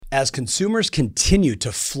As consumers continue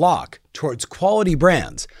to flock towards quality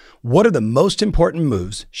brands, what are the most important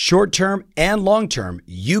moves, short-term and long-term,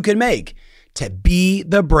 you can make to be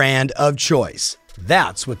the brand of choice?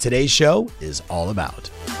 That's what today's show is all about.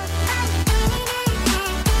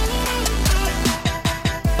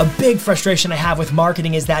 A big frustration I have with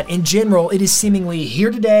marketing is that in general, it is seemingly here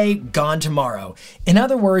today, gone tomorrow. In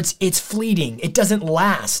other words, it's fleeting. It doesn't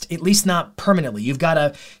last, at least not permanently. You've got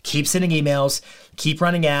to keep sending emails, keep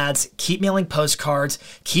running ads, keep mailing postcards,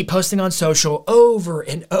 keep posting on social over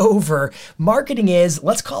and over. Marketing is,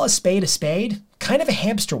 let's call a spade, kind of a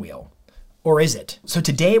hamster wheel. Or is it? So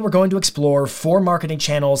today we're going to explore 4 marketing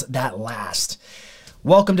channels that last.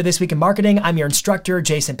 Welcome to This Week in Marketing. I'm your instructor,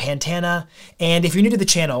 Jason Pantana. And if you're new to the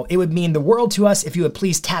channel, it would mean the world to us if you would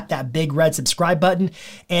please tap that big red subscribe button.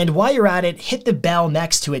 And while you're at it, hit the bell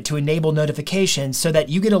next to it to enable notifications so that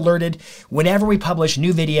you get alerted whenever we publish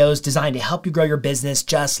new videos designed to help you grow your business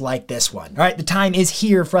just like this one. All right, the time is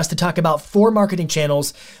here for us to talk about 4 marketing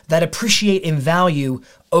channels that appreciate in value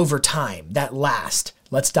over time, that last.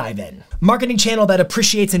 Let's dive in. Marketing channel that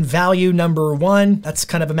appreciates in value, number 1, that's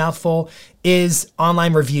kind of a mouthful, is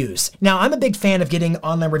online reviews. Now, I'm a big fan of getting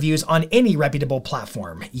online reviews on any reputable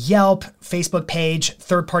platform, Yelp, Facebook page,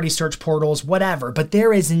 third-party search portals, whatever, but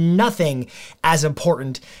there is nothing as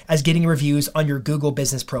important as getting reviews on your Google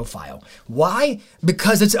business profile. Why?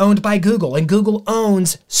 Because it's owned by Google, and Google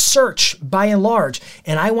owns search by and large,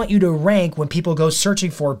 and I want you to rank when people go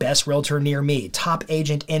searching for best realtor near me, top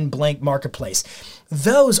agent in blank marketplace.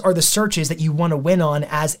 Those are the searches that you want to win on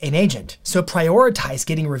as an agent. So prioritize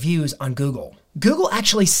getting reviews on Google. Google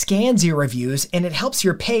actually scans your reviews and it helps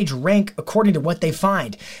your page rank according to what they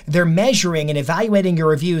find. They're measuring and evaluating your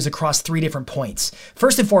reviews across 3 different points.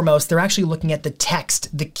 First and foremost, they're actually looking at the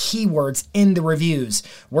text, the keywords in the reviews.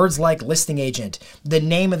 Words like listing agent, the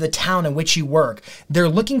name of the town in which you work. They're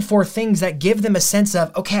looking for things that give them a sense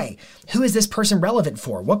of, okay, who is this person relevant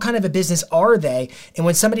for? What kind of a business are they? And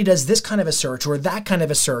when somebody does this kind of a search or that kind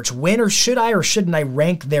of a search, when or shouldn't I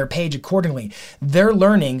rank their page accordingly? They're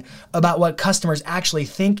learning about what customers actually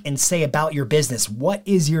think and say about your business. What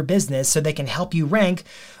is your business so they can help you rank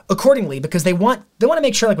accordingly, because they want to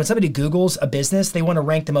make sure, like when somebody Googles a business, they want to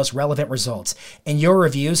rank the most relevant results, and your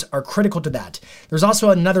reviews are critical to that. There's also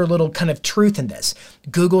another little kind of truth in this.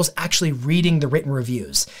 Google's actually reading the written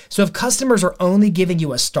reviews. So if customers are only giving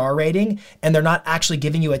you a star rating and they're not actually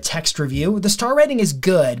giving you a text review, the star rating is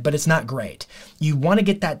good, but it's not great. You want to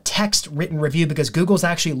get that text written review because Google's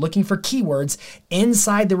actually looking for keywords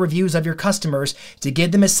inside the reviews of your customers to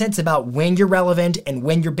give them a sense about when you're relevant and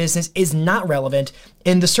when your business is not relevant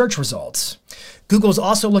in the search results. Google's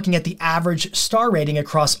also looking at the average star rating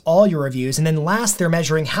across all your reviews. And then last, they're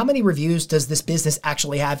measuring how many reviews does this business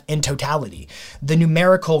actually have in totality, the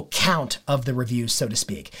numerical count of the reviews, so to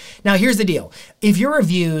speak. Now, here's the deal. If your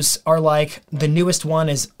reviews are like the newest one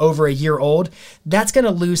is over a year old, that's going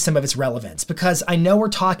to lose some of its relevance, because I know we're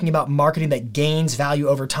talking about marketing that gains value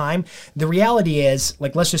over time. The reality is,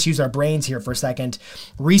 like, let's just use our brains here for a second.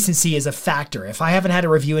 Recency is a factor. If I haven't had a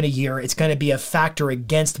review in a year, it's going to be a factor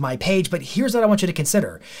against my page. But here's what I want you to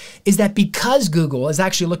consider, is that because Google is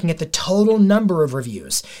actually looking at the total number of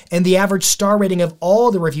reviews and the average star rating of all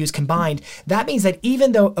the reviews combined, that means that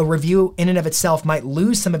even though a review in and of itself might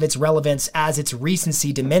lose some of its relevance as its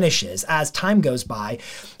recency diminishes as time goes by,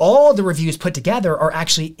 all the reviews put together are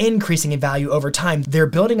actually increasing in value over time. They're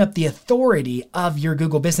building up the authority of your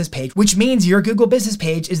Google business page, which means your Google business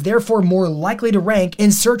page is therefore more likely to rank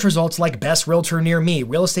in search results like best realtor near me,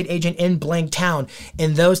 real estate agent in blank town,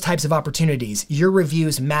 and those types of opportunities. Your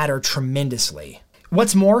reviews matter tremendously.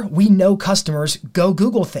 What's more, we know customers go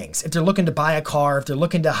Google things. If they're looking to buy a car, if they're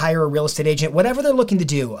looking to hire a real estate agent, whatever they're looking to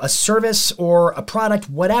do, a service or a product,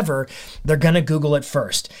 whatever, they're going to Google it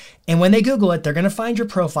first. And when they Google it, they're going to find your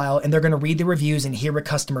profile and they're going to read the reviews and hear what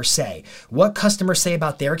customers say. What customers say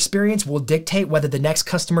about their experience will dictate whether the next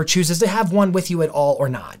customer chooses to have one with you at all or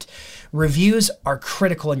not. Reviews are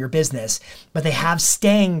critical in your business, but they have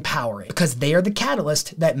staying power because they are the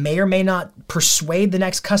catalyst that may or may not persuade the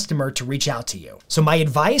next customer to reach out to you. So my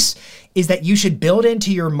advice is that you should build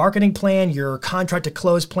into your marketing plan, your contract to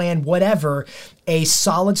close plan, whatever, a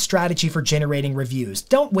solid strategy for generating reviews.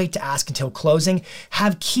 Don't wait to ask until closing.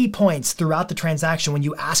 Have key points throughout the transaction when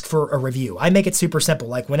you ask for a review. I make it super simple.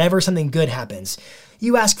 Like whenever something good happens,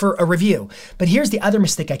 you ask for a review. But here's the other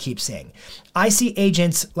mistake I keep seeing. I see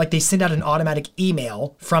agents, like they send out an automatic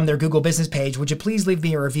email from their Google business page, would you please leave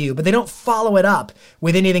me a review? But they don't follow it up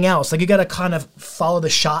with anything else. Like you got to kind of follow the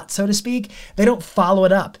shot, so to speak. They don't follow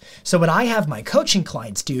it up. So what I have my coaching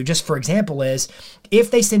clients do, just for example, is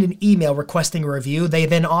if they send an email requesting a review, they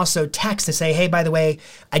then also text to say, hey, by the way,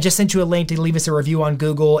 I just sent you a link to leave us a review on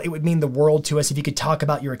Google. It would mean the world to us if you could talk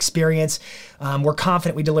about your experience. We're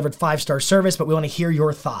confident we delivered 5-star service, but we want to hear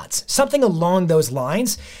your thoughts. Something along those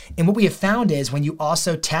lines. And what we have found is when you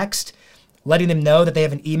also text, letting them know that they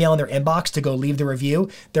have an email in their inbox to go leave the review,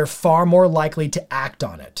 they're far more likely to act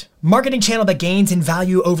on it. Marketing channel that gains in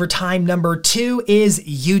value over time, number 2, is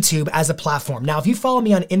YouTube as a platform. Now, if you follow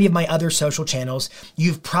me on any of my other social channels,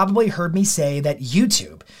 you've probably heard me say that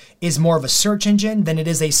YouTube is more of a search engine than it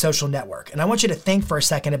is a social network. And I want you to think for a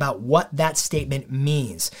second about what that statement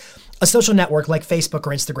means. A social network like Facebook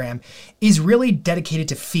or Instagram is really dedicated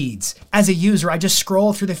to feeds. As a user, I just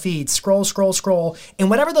scroll through the feeds, scroll, and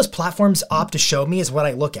whatever those platforms opt to show me is what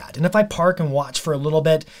I look at. And if I park and watch for a little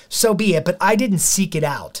bit, so be it, but I didn't seek it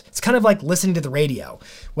out. It's kind of like listening to the radio.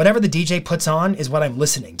 Whatever the DJ puts on is what I'm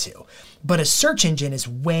listening to. But a search engine is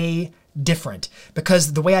way different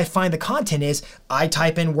because the way I find the content is I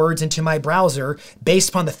type in words into my browser based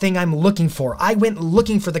upon the thing I'm looking for. I went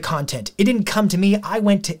looking for the content. It didn't come to me. I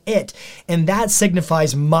went to it. And that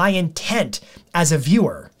signifies my intent as a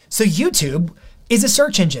viewer. So YouTube is a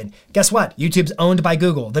search engine. Guess what? YouTube's owned by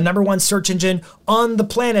Google, the #1 search engine on the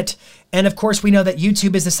planet. And of course, we know that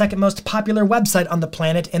YouTube is the second most popular website on the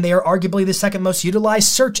planet, and they are arguably the second most utilized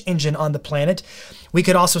search engine on the planet. We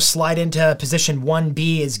could also slide into position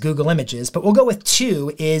 1B as Google Images, but we'll go with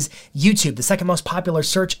 2 is YouTube, the second most popular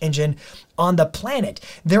search engine on the planet.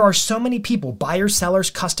 There are so many people, buyers, sellers,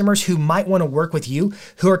 customers who might want to work with you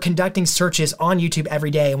who are conducting searches on YouTube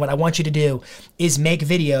every day. And what I want you to do is make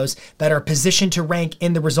videos that are positioned to rank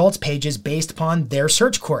in the results pages based upon their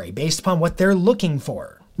search query, based upon what they're looking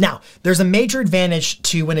for. Now, there's a major advantage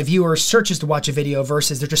to when a viewer searches to watch a video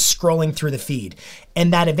versus they're just scrolling through the feed.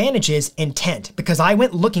 And that advantage is intent. Because I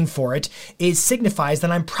went looking for it, it signifies that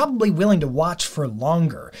I'm probably willing to watch for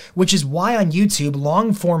longer, which is why on YouTube,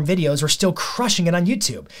 long form videos are still crushing it on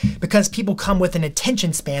YouTube because people come with an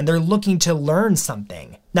attention span. They're looking to learn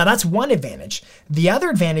something. Now that's one advantage. The other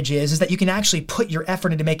advantage is that you can actually put your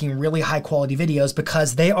effort into making really high quality videos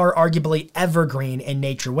because they are arguably evergreen in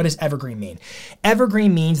nature. What does evergreen mean?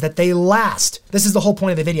 Evergreen means that they last. This is the whole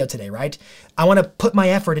point of the video today, right? I want to put my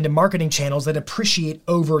effort into marketing channels that appreciate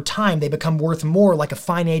over time. They become worth more, like a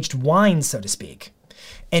fine-aged wine, so to speak.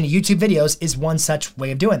 And YouTube videos is one such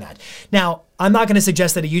way of doing that. Now, I'm not going to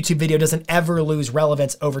suggest that a YouTube video doesn't ever lose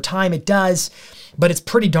relevance over time. It does, but it's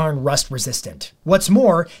pretty darn rust resistant. What's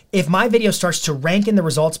more, if my video starts to rank in the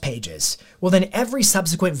results pages, well then every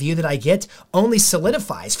subsequent view that I get only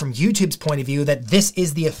solidifies from YouTube's point of view that this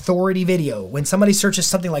is the authority video. When somebody searches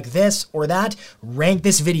something like this or that, rank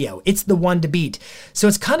this video. It's the one to beat. So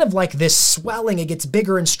it's kind of like this swelling. It gets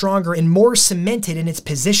bigger and stronger and more cemented in its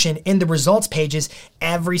position in the results pages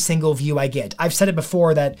every single view I get. I've said it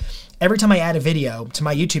before that every time I add a video to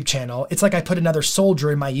my YouTube channel, it's like I put another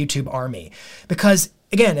soldier in my YouTube army. Because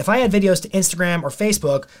again, if I add videos to Instagram or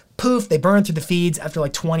Facebook, poof, they burn through the feeds after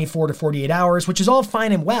like 24 to 48 hours, which is all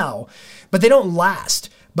fine and well, but they don't last.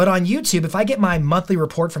 But on YouTube, if I get my monthly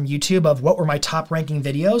report from YouTube of what were my top ranking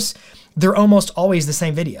videos, they're almost always the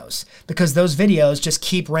same videos because those videos just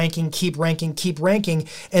keep ranking,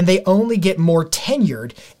 and they only get more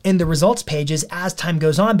tenured in the results pages as time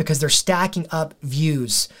goes on because they're stacking up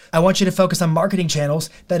views. I want you to focus on marketing channels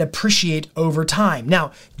that appreciate over time.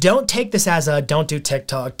 Now, don't take this as a don't do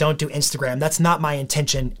TikTok, don't do Instagram. That's not my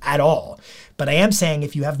intention at all. But I am saying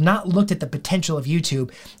if you have not looked at the potential of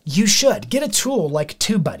YouTube, you should. Get a tool like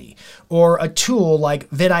TubeBuddy or a tool like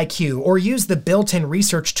vidIQ or use the built-in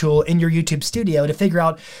research tool in your YouTube studio to figure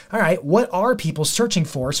out, all right, what are people searching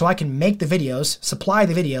for so I can make the videos, supply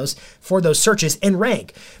the videos for those searches and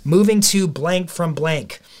rank. Moving to blank from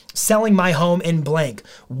blank. Selling my home in blank.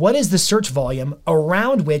 What is the search volume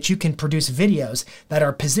around which you can produce videos that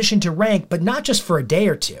are positioned to rank, but not just for a day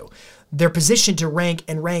or two? They're positioned to rank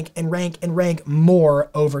more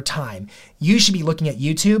over time. You should be looking at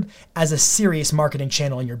YouTube as a serious marketing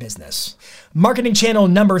channel in your business. Marketing channel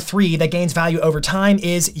number 3 that gains value over time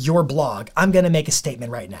is your blog. I'm going to make a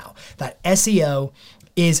statement right now that SEO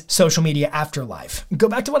is social media afterlife. Go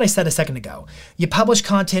back to what I said a second ago. You publish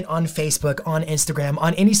content on Facebook, on Instagram,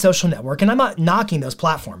 on any social network, and I'm not knocking those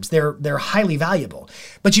platforms. They're highly valuable.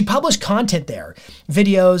 But you publish content there,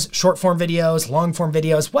 videos, short form videos, long form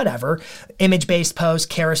videos, whatever, image-based posts,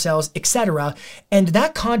 carousels, etc. And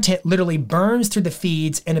that content literally burns through the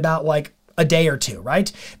feeds in about like a day or two,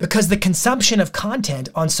 right? Because the consumption of content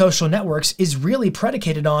on social networks is really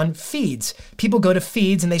predicated on feeds. People go to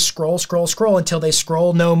feeds and they scroll until they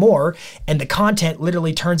scroll no more, and the content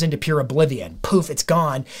literally turns into pure oblivion. Poof, it's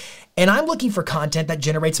gone. And I'm looking for content that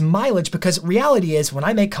generates mileage, because reality is when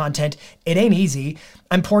I make content, it ain't easy.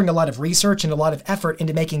 I'm pouring a lot of research and a lot of effort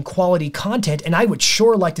into making quality content, and I would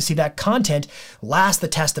sure like to see that content last the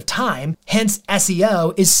test of time. Hence,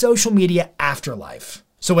 SEO is social media afterlife.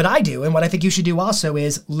 So what I do, and what I think you should do also,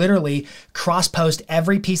 is literally cross-post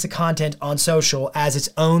every piece of content on social as its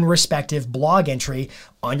own respective blog entry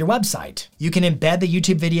on your website. You can embed the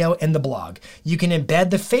YouTube video in the blog. You can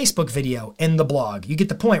embed the Facebook video in the blog. You get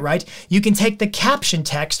the point, right? You can take the caption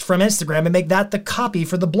text from Instagram and make that the copy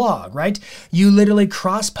for the blog, right? You literally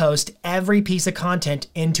cross-post every piece of content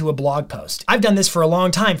into a blog post. I've done this for a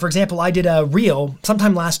long time. For example, I did a reel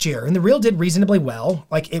sometime last year, and the reel did reasonably well.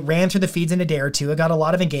 Like, it ran through the feeds in a day or two. It got a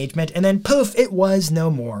lot of engagement, and then poof, it was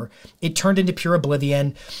no more. It turned into pure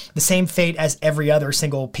oblivion. The same fate as every other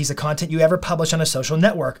single piece of content you ever publish on a social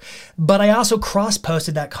network. But I also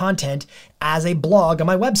cross-posted that content as a blog on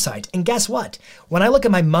my website. And guess what? When I look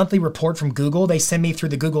at my monthly report from Google, they send me through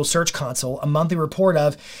the Google Search Console a monthly report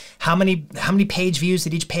of how many page views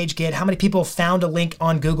did each page get, how many people found a link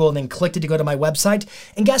on Google and then clicked it to go to my website.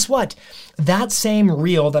 And guess what? That same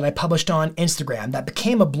reel that I published on Instagram that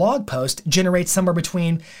became a blog post generates somewhere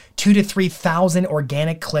between 2,000 to 3,000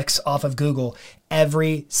 organic clicks off of Google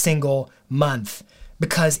every single month,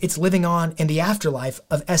 because it's living on in the afterlife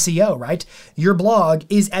of SEO, right? Your blog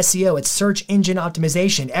is SEO. It's search engine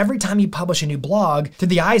optimization. Every time you publish a new blog, through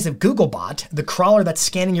the eyes of Googlebot, the crawler that's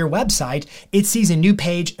scanning your website, it sees a new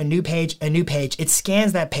page, a new page, a new page. It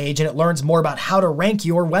scans that page and it learns more about how to rank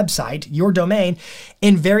your website, your domain,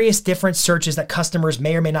 in various different searches that customers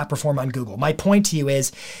may or may not perform on Google. My point to you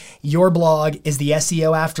is, your blog is the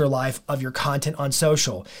SEO afterlife of your content on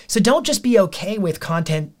social. So don't just be okay with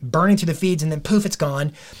content burning through the feeds and then poof, it's gone.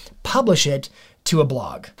 Publish it to a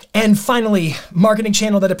blog. And finally, marketing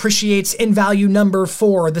channel that appreciates in value number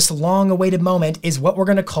 4, this long-awaited moment, is what we're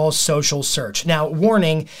going to call social search. Now,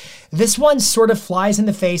 warning, this one sort of flies in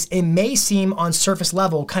the face. It may seem on surface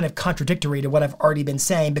level kind of contradictory to what I've already been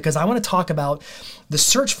saying, because I want to talk about the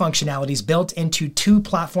search functionalities built into 2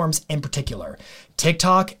 platforms in particular,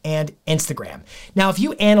 TikTok and Instagram. Now, if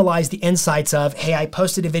you analyze the insights of, hey, I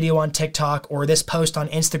posted a video on TikTok or this post on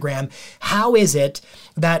Instagram, how is it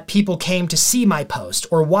that people came to see my post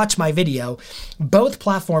or watch my video? Both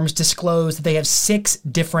platforms disclose that they have 6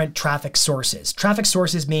 different traffic sources. Traffic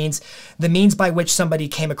sources means the means by which somebody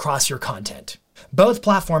came across your content. Both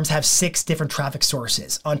platforms have 6 different traffic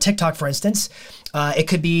sources. On TikTok, for instance, it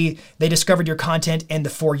could be they discovered your content in the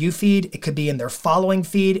For You feed. It could be in their following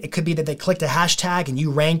feed. It could be that they clicked a hashtag and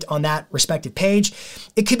you ranked on that respective page.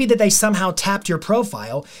 It could be that they somehow tapped your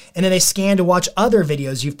profile and then they scanned to watch other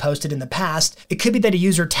videos you've posted in the past. It could be that a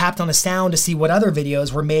user tapped on a sound to see what other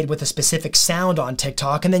videos were made with a specific sound on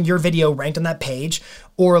TikTok, and then your video ranked on that page.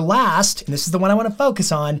 Or last, and this is the one I want to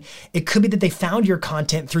focus on, it could be that they found your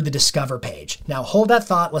content through the Discover page. Now hold that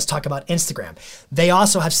thought, let's talk about Instagram. They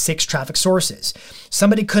also have 6 traffic sources.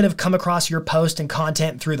 Somebody could have come across your post and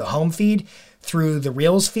content through the home feed, through the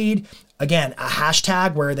Reels feed, again, a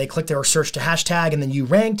hashtag where they clicked or searched a hashtag and then you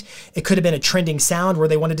ranked. It could have been a trending sound where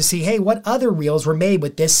they wanted to see, hey, what other Reels were made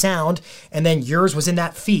with this sound? And then yours was in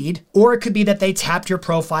that feed. Or it could be that they tapped your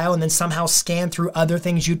profile and then somehow scanned through other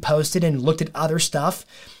things you'd posted and looked at other stuff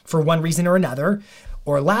for one reason or another.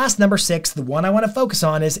 Or last, number 6, the one I want to focus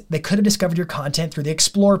on, is they could have discovered your content through the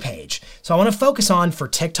Explore page. So I want to focus on, for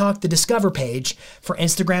TikTok, the Discover page, for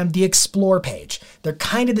Instagram, the Explore page. They're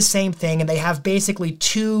kind of the same thing, and they have basically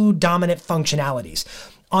 2 dominant functionalities.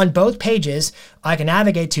 On both pages, I can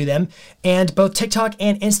navigate to them, and both TikTok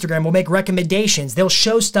and Instagram will make recommendations. They'll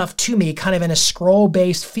show stuff to me kind of in a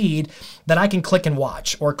scroll-based feed that I can click and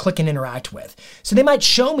watch or click and interact with. So they might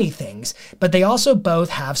show me things, but they also both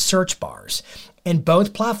have search bars. And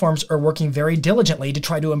both platforms are working very diligently to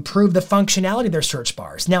try to improve the functionality of their search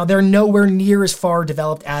bars. Now, they're nowhere near as far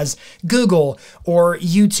developed as Google or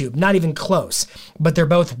YouTube, not even close, but they're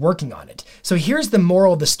both working on it. So here's the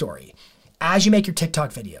moral of the story. as you make your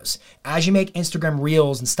TikTok videos, as you make Instagram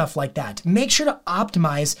Reels and stuff like that, make sure to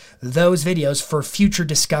optimize those videos for future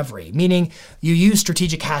discovery, meaning you use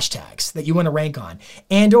strategic hashtags that you want to rank on,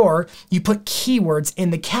 and or you put keywords in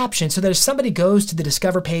the caption so that if somebody goes to the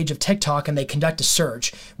Discover page of TikTok and they conduct a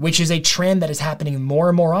search, which is a trend that is happening more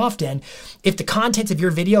and more often, if the contents of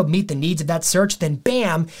your video meet the needs of that search, then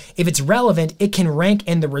bam, if it's relevant, it can rank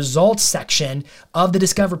in the results section of the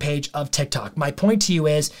Discover page of TikTok. My point to you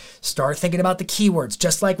is start thinking about the keywords.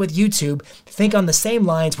 Just like with YouTube, think on the same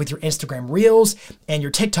lines with your Instagram Reels and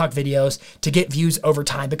your TikTok videos to get views over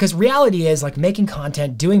time. Because reality is, like, making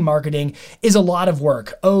content, doing marketing is a lot of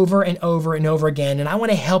work over and over and over again. And I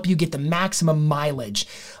want to help you get the maximum mileage.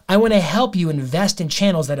 I want to help you invest in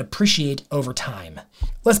channels that appreciate over time.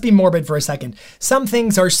 Let's be morbid for a second. Some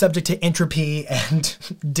things are subject to entropy and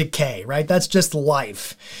decay, right? That's just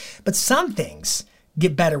life. But some things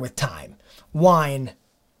get better with time. Wine,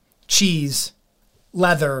 cheese,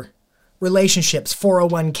 leather, relationships,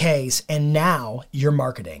 401ks, and now your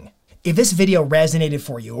marketing. If this video resonated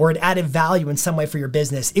for you or it added value in some way for your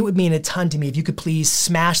business, it would mean a ton to me if you could please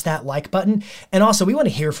smash that like button. And also, we want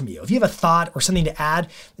to hear from you. If you have a thought or something to add,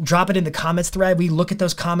 drop it in the comments thread. We look at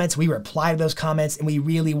those comments, we reply to those comments, and we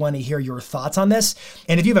really want to hear your thoughts on this.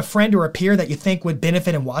 And if you have a friend or a peer that you think would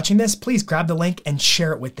benefit in watching this, please grab the link and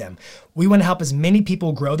share it with them. We want to help as many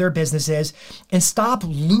people grow their businesses and stop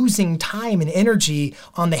losing time and energy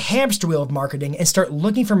on the hamster wheel of marketing and start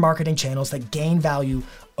looking for marketing channels that gain value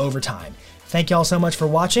over time. Thank you all so much for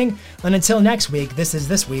watching. And until next week, this is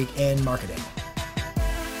This Week in Marketing.